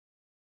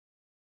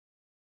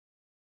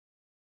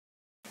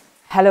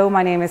Hello,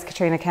 my name is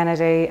Katrina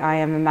Kennedy. I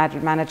am a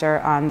manager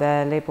on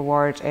the labour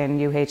ward in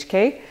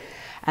UHK,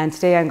 and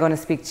today I'm going to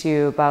speak to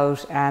you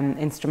about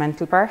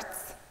instrumental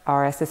births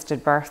or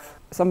assisted birth.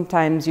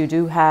 Sometimes you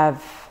do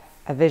have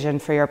a vision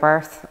for your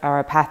birth or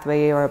a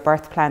pathway or a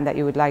birth plan that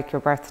you would like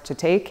your birth to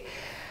take,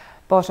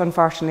 but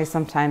unfortunately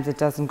sometimes it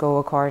doesn't go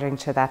according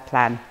to that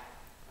plan.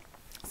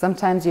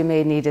 Sometimes you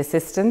may need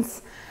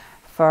assistance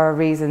for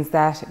reasons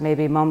that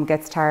maybe mum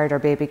gets tired or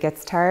baby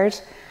gets tired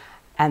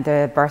and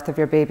the birth of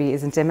your baby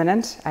isn't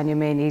imminent and you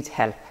may need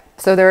help.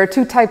 So there are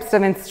two types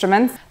of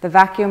instruments, the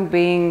vacuum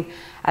being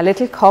a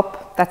little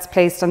cup that's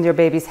placed on your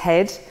baby's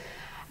head,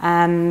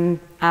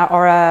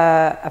 or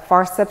a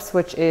forceps,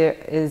 which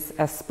is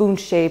a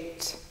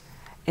spoon-shaped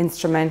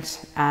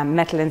instrument,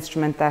 metal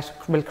instrument that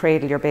will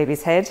cradle your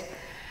baby's head.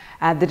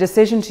 The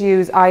decision to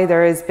use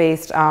either is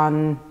based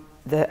on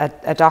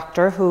a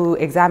doctor who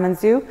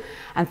examines you,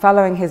 and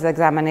following his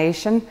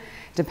examination,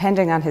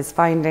 depending on his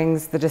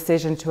findings, the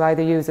decision to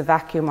either use a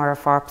vacuum or a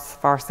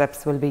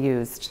forceps will be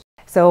used.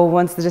 So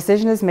once the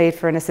decision is made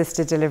for an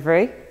assisted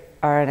delivery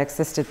or an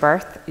assisted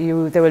birth,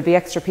 there will be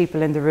extra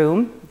people in the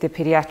room. The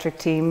paediatric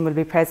team will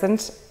be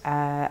present,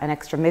 an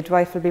extra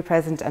midwife will be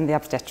present, and the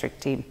obstetric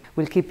team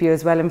will keep you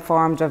as well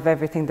informed of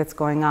everything that's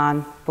going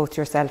on, both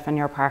yourself and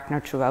your partner,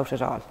 throughout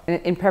it all.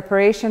 In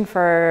preparation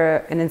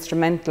for an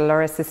instrumental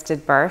or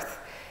assisted birth,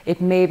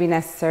 it may be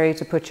necessary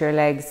to put your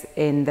legs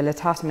in the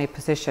lithotomy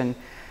position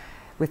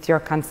with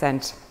your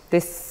consent.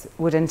 This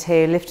would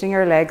entail lifting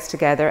your legs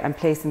together and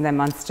placing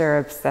them on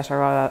stirrups that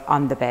are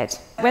on the bed.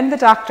 When the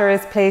doctor is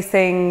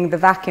placing the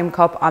vacuum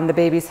cup on the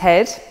baby's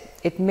head,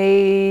 it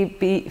may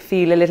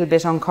feel a little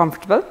bit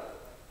uncomfortable.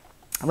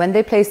 When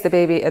they place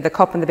the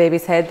cup on the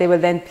baby's head, they will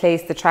then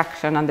place the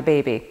traction on the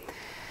baby.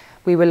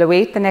 We will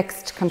await the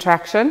next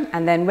contraction,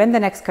 and then when the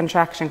next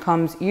contraction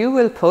comes, you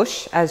will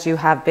push, as you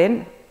have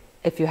been.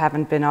 If you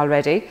haven't been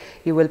already,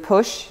 you will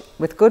push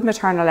with good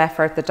maternal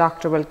effort. The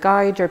doctor will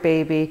guide your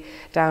baby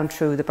down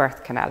through the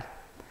birth canal.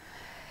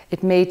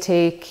 It may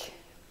take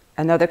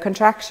another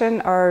contraction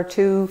or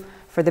two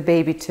for the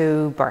baby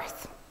to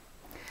birth.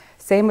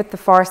 Same with the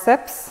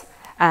forceps.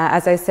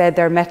 As I said,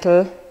 they're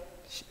metal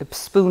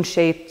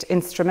spoon-shaped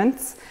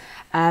instruments.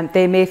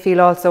 They may feel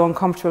also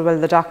uncomfortable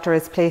while the doctor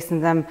is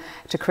placing them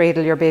to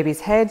cradle your baby's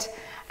head,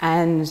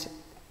 and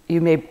you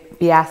may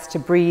be asked to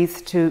breathe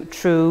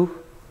through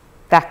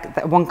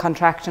that one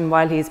contraction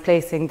while he's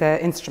placing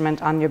the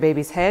instrument on your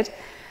baby's head.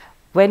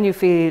 When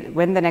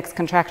the next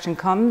contraction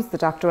comes, the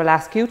doctor will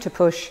ask you to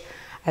push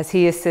as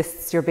he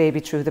assists your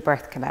baby through the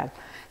birth canal.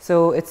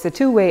 So it's a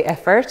two-way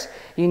effort.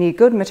 You need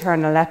good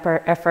maternal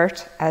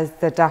effort as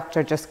the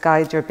doctor just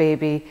guides your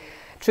baby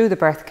through the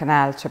birth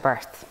canal to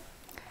birth.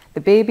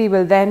 The baby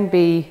will then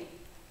be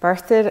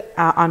birthed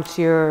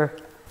onto your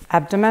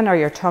abdomen or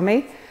your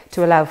tummy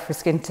to allow for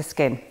skin to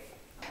skin.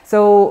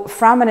 So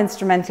from an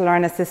instrumental or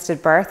an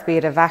assisted birth, be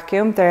it a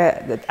vacuum,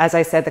 as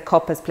I said, the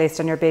cup is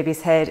placed on your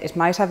baby's head. It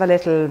might have a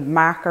little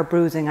mark or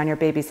bruising on your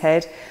baby's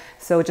head.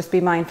 So just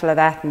be mindful of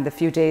that, and the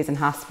few days in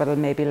hospital,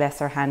 maybe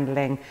lesser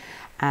handling,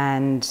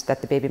 and that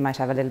the baby might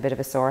have a little bit of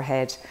a sore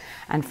head.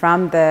 And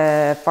from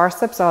the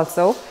forceps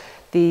also,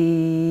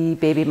 the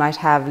baby might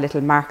have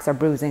little marks or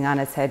bruising on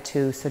its head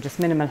too. So just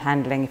minimal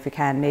handling if you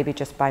can, maybe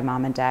just by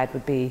mom and dad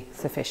would be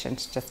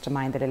sufficient, just to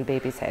mind the little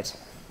baby's head.